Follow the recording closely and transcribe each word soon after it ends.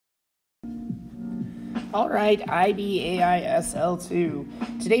All right,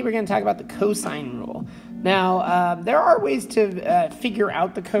 IBAISL2. Today we're going to talk about the cosine rule. Now, there are ways to figure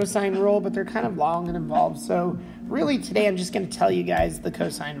out the cosine rule, but they're kind of long and involved. So really today I'm just going to tell you guys the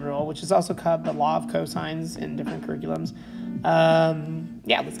cosine rule, which is also called the law of cosines in different curriculums.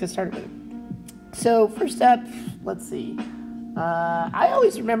 Yeah, let's get started with it. So first up, let's see. I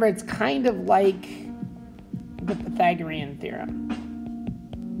always remember it's kind of like the Pythagorean theorem.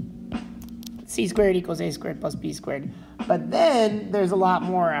 C squared equals A squared plus B squared. But then there's a lot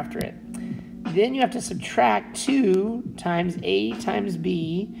more after it. Then you have to subtract 2 times A times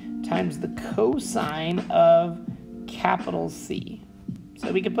B times the cosine of capital C.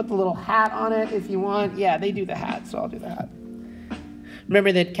 So we can put the little hat on it if you want. Yeah, they do the hat, so I'll do the hat.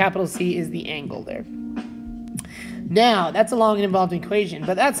 Remember that capital C is the angle there. Now, that's a long and involved equation,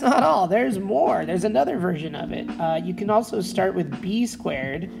 but that's not all. There's more. There's another version of it. You can also start with B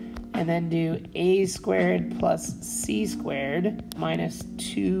squared and then do A squared plus C squared minus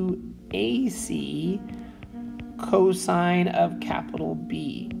 2AC cosine of capital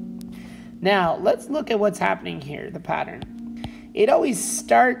B. Now, let's look at what's happening here, the pattern. It always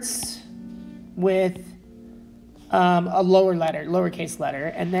starts with a lowercase letter,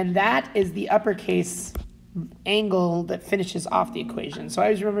 and then that is the uppercase angle that finishes off the equation. So I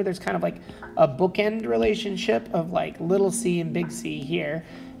always remember there's kind of like a bookend relationship of like little c and big C here.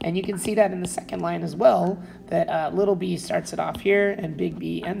 And you can see that in the second line as well, that little b starts it off here and big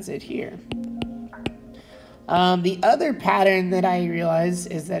B ends it here. The other pattern that I realize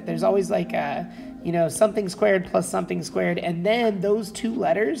is that there's always like something squared plus something squared, and then those two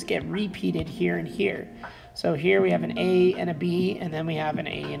letters get repeated here and here. So here we have an A and a B, and then we have an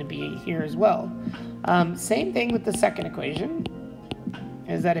A and a B here as well. Same thing with the second equation,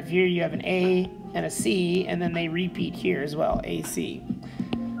 is that if here you have an A and a C, and then they repeat here as well, AC.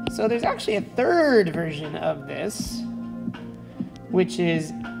 So there's actually a third version of this, which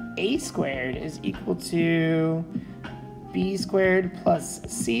is A squared is equal to B squared plus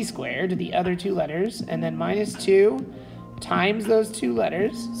C squared, the other two letters, and then minus 2 times those two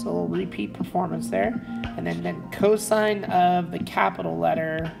letters, so we'll repeat performance there, and then cosine of the capital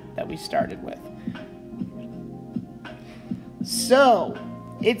letter that we started with. So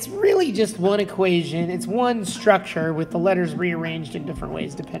it's really just one equation. It's one structure with the letters rearranged in different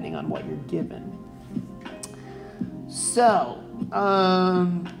ways depending on what you're given. So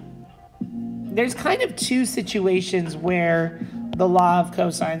there's kind of two situations where the law of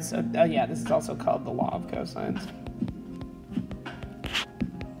cosines, oh yeah, this is also called the law of cosines.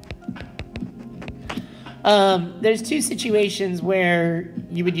 There's two situations where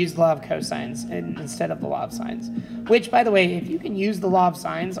you would use the law of cosines instead of the law of sines. Which, by the way, if you can use the law of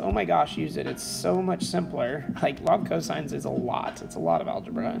sines, oh my gosh, use it. It's so much simpler. Like, law of cosines is a lot. It's a lot of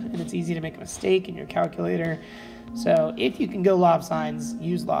algebra, and it's easy to make a mistake in your calculator. So if you can go law of sines,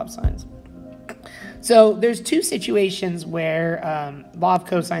 use law of sines. So there's two situations where law of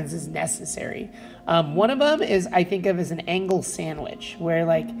cosines is necessary. One of them is I think of as an angle sandwich, where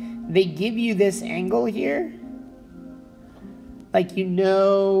like they give you this angle here, like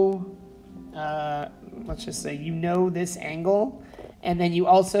let's just say you know this angle, and then you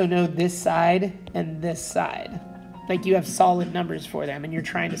also know this side and this side. Like you have solid numbers for them, and you're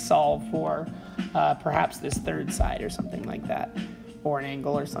trying to solve for perhaps this third side or something like that, or an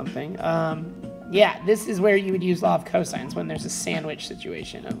angle or something. Yeah, this is where you would use law of cosines when there's a sandwich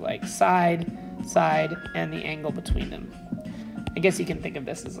situation of like side, side, and the angle between them. I guess you can think of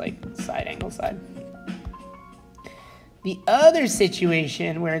this as like side, angle, side. The other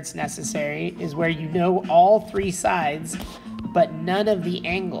situation where it's necessary is where you know all three sides, but none of the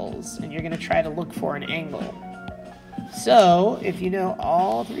angles, and you're going to try to look for an angle. So if you know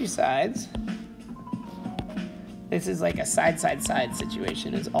all three sides, this is like a side, side, side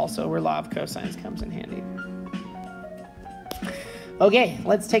situation, is also where law of cosines comes in handy. Okay,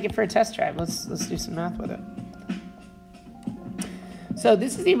 let's take it for a test drive. Let's do some math with it. So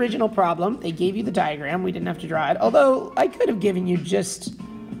this is the original problem. They gave you the diagram. We didn't have to draw it, although I could have given you just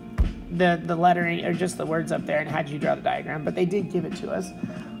the lettering or just the words up there and had you draw the diagram, but they did give it to us.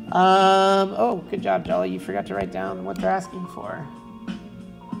 Oh, good job, Jolly. You forgot to write down what they're asking for.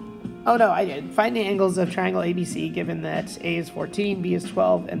 Oh, no, I did. Find the angles of triangle ABC given that A is 14, B is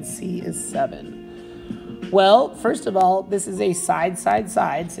 12, and C is 7. Well, first of all, this is a side, side,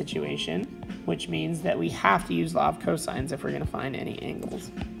 side situation, which means that we have to use law of cosines if we're going to find any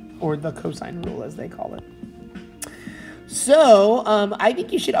angles, or the cosine rule as they call it. So I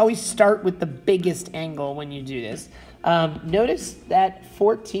think you should always start with the biggest angle when you do this. Notice that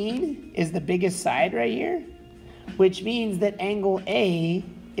 14 is the biggest side right here, which means that angle A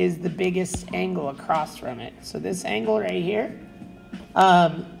is the biggest angle across from it. So this angle right here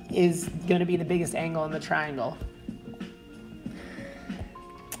is going to be the biggest angle in the triangle.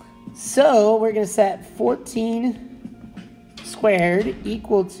 So we're going to set 14 squared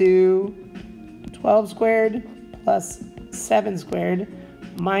equal to 12 squared plus 7 squared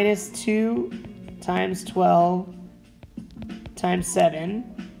minus 2 times 12 times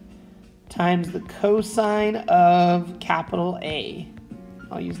 7 times the cosine of capital A.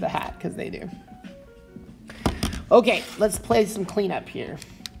 I'll use the hat because they do. Okay, let's play some cleanup here.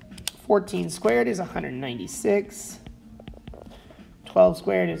 14 squared is 196. 12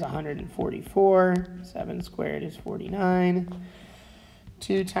 squared is 144. 7 squared is 49.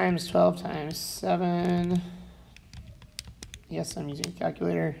 2 times 12 times 7. Yes, I'm using a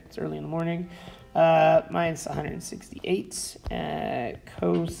calculator. It's early in the morning. Minus 168.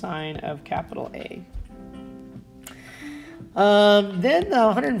 Cosine of capital A. Then the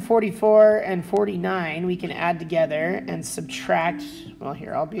 144 and 49 we can add together and subtract. Well,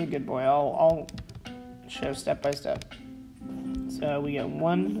 here, I'll be a good boy. I'll show step by step. So we get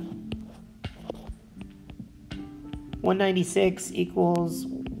 196 equals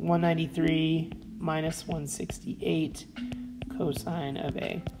 193 minus 168 cosine of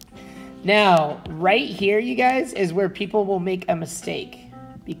A. Now, right here, you guys, is where people will make a mistake.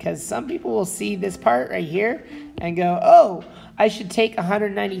 Because some people will see this part right here and go, oh, I should take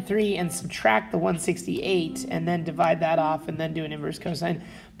 193 and subtract the 168 and then divide that off and then do an inverse cosine.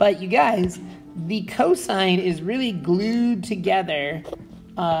 But you guys, the cosine is really glued together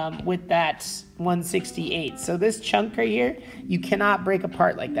with that 168. So this chunk right here, you cannot break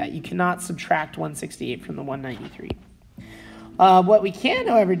apart like that. You cannot subtract 168 from the 193. What we can,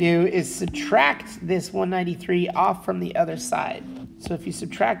 however, do is subtract this 193 off from the other side. So if you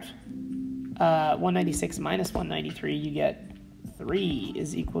subtract 196 minus 193, you get 3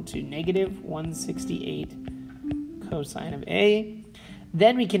 is equal to negative 168 cosine of A.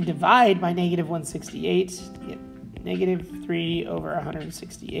 Then we can divide by negative 168 to get negative 3 over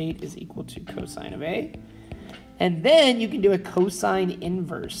 168 is equal to cosine of A. And then you can do a cosine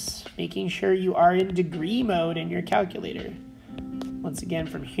inverse, making sure you are in degree mode in your calculator. Once again,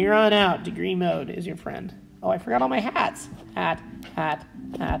 from here on out, degree mode is your friend. Oh, I forgot all my hats. Hat, hat,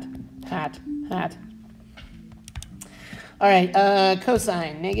 hat, hat, hat. All right,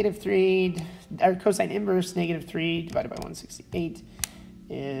 cosine, negative 3, or cosine inverse, negative 3 divided by 168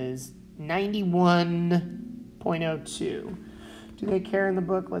 is 91.02. Do they care in the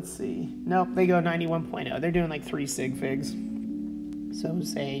book? Let's see. Nope, they go 91.0. They're doing like 3 sig figs. So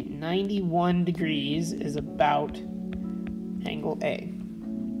say 91 degrees is about angle A.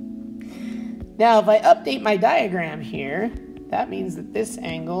 Now, if I update my diagram here, that means that this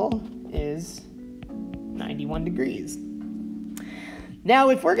angle is 91 degrees. Now,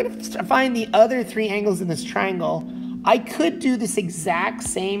 if we're going to find the other 3 angles in this triangle, I could do this exact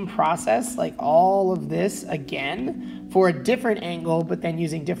same process, like all of this again, for a different angle, but then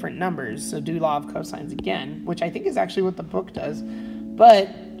using different numbers. So do law of cosines again, which I think is actually what the book does. But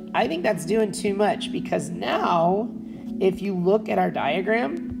I think that's doing too much, because now, if you look at our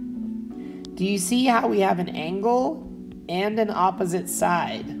diagram, do you see how we have an angle and an opposite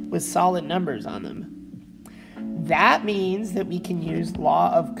side with solid numbers on them? That means that we can use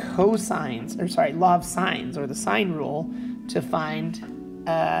law of cosines, or sorry, law of sines, or the sine rule, to find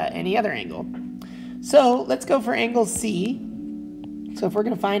any other angle. So let's go for angle C. So if we're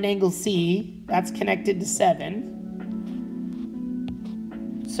going to find angle C, that's connected to 7.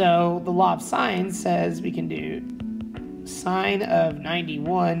 So the law of sines says we can do sine of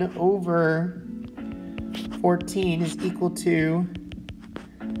 91 over 14 is equal to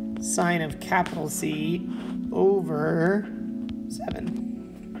sine of capital C over 7.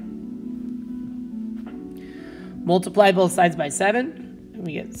 Multiply both sides by 7, and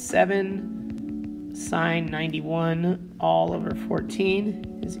we get 7 sine 91 all over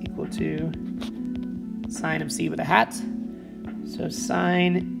 14 is equal to sine of C with a hat. So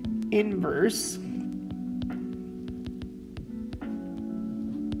sine inverse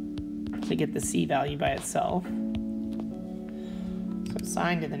to get the C value by itself. So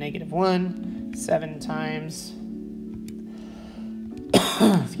sine to the negative 1, 7 times,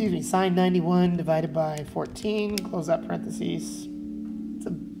 excuse me, sine 91 divided by 14, close that parentheses. It's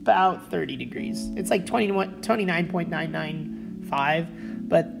about 30 degrees. It's like 29.995,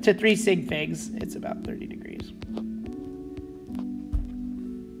 but to 3 sig figs, it's about 30 degrees.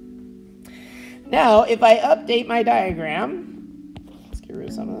 Now, if I update my diagram, let's get rid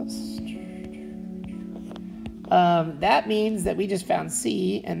of some of this. That means that we just found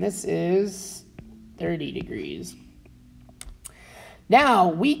C, and this is 30 degrees. Now,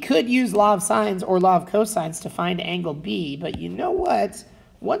 we could use law of sines or law of cosines to find angle B, but you know what?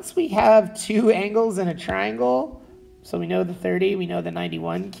 Once we have two angles in a triangle, so we know the 30, we know the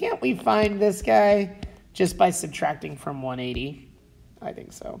 91, can't we find this guy just by subtracting from 180? I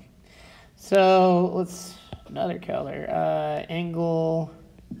think so. So let's, another color, angle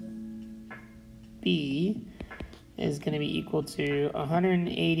B is going to be equal to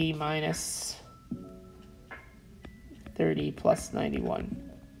 180 minus 30 plus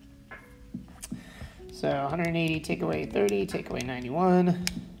 91. So 180, take away 30, take away 91.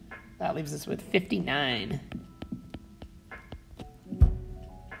 That leaves us with 59.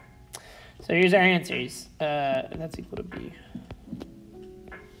 So here's our answers. That's equal to B.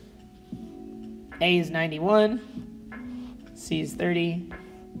 A is 91. C is 30.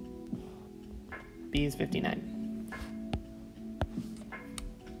 B is 59.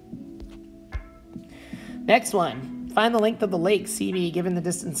 Next one. Find the length of the lake CB given the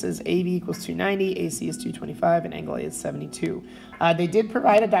distances AB equals 290, AC is 225, and angle A is 72. They did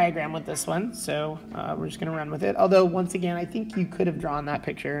provide a diagram with this one, so we're just going to run with it. Although, once again, I think you could have drawn that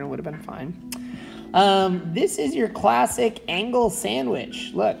picture and it would have been fine. This is your classic angle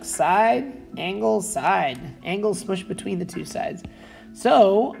sandwich. Look, side, angle smushed between the two sides.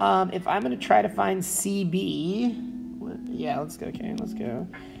 So, if I'm going to try to find CB, yeah, let's go,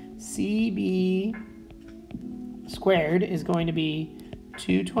 CB squared is going to be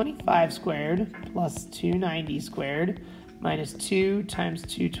 225 squared plus 290 squared minus 2 times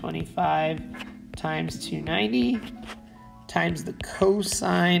 225 times 290 times the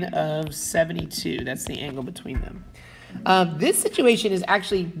cosine of 72. That's the angle between them. This situation is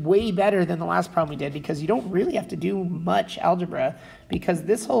actually way better than the last problem we did because you don't really have to do much algebra because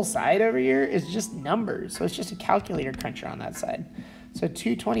this whole side over here is just numbers. So it's just a calculator cruncher on that side. So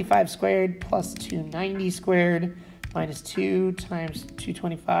 225 squared plus 290 squared minus 2 times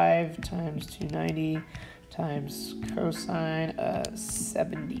 225 times 290 times cosine of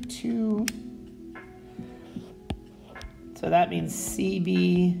 72. So that means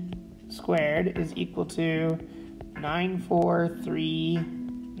CB squared is equal to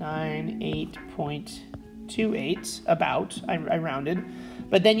 94398.28, about, I rounded.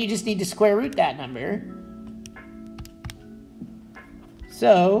 But then you just need to square root that number.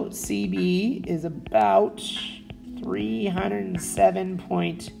 So CB is about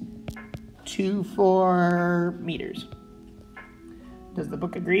 307.24 meters. Does the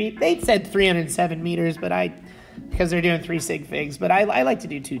book agree? They said 307 meters, but because they're doing 3 sig figs, but I like to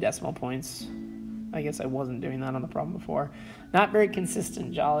do 2 decimal points. I guess I wasn't doing that on the problem before. Not very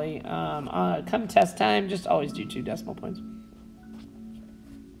consistent, Jolly. Come test time, just always do 2 decimal points.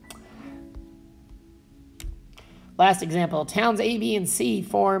 Last example, towns A, B, and C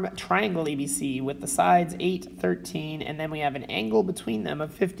form triangle ABC with the sides 8, 13, and then we have an angle between them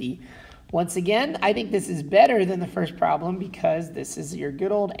of 50. Once again, I think this is better than the first problem because this is your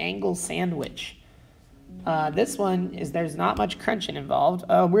good old angle sandwich. This one is there's not much crunching involved.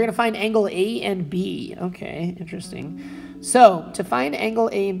 We're going to find angle A and B. Okay, interesting. So to find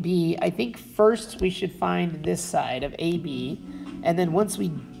angle A and B, I think first we should find this side of AB, and then once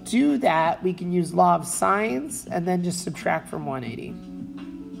we do that, we can use law of sines and then just subtract from 180.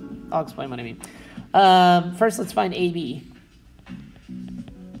 I'll explain what I mean. First, let's find AB.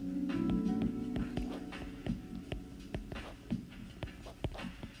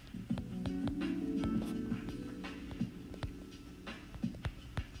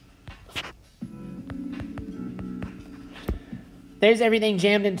 There's everything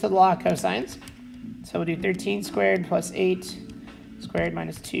jammed into the law of cosines. So we'll do 13 squared plus 8 squared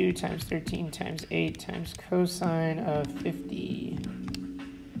minus 2 times 13 times 8 times cosine of 50.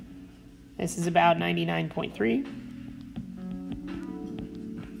 This is about 99.3.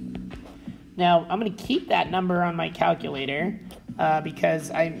 Now, I'm going to keep that number on my calculator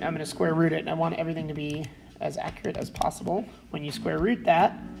because I'm going to square root it, and I want everything to be as accurate as possible. When you square root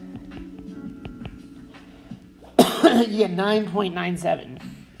that, you get 9.97.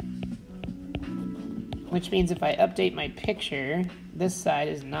 Which means if I update my picture, this side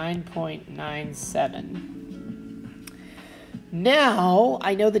is 9.97. Now,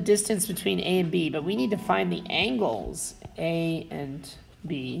 I know the distance between A and B, but we need to find the angles A and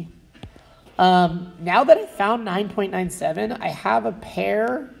B. Now that I found 9.97, I have a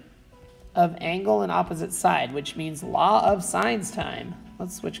pair of angle and opposite side, which means law of sines time.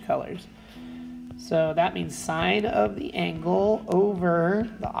 Let's switch colors. So that means sine of the angle over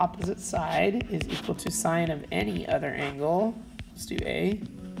the opposite side is equal to sine of any other angle, let's do A,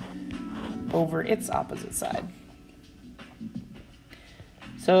 over its opposite side.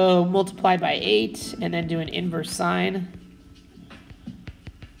 So multiplied by 8 and then do an inverse sine.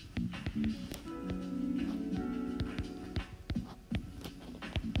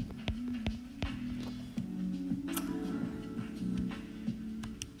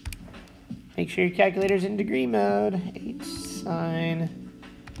 Make sure your calculator's in degree mode. H sine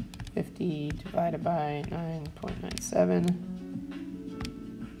 50 divided by 9.97.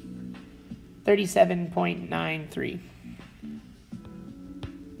 37.93.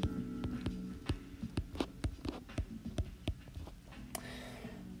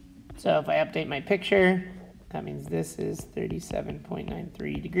 So if I update my picture, that means this is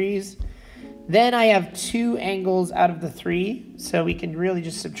 37.93 degrees. Then I have 2 angles out of the 3, so we can really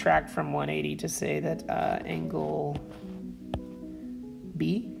just subtract from 180 to say that angle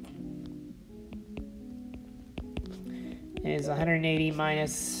B is 180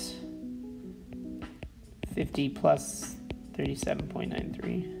 minus 50 plus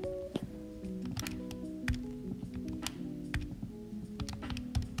 37.93.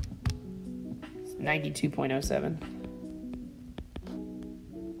 It's 92.07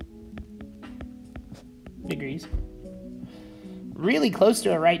 degrees. Really close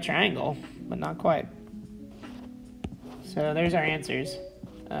to a right triangle, but not quite. So there's our answers.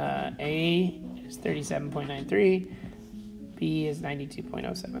 A is 37.93. B is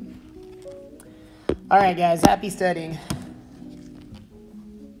 92.07. All right, guys, happy studying.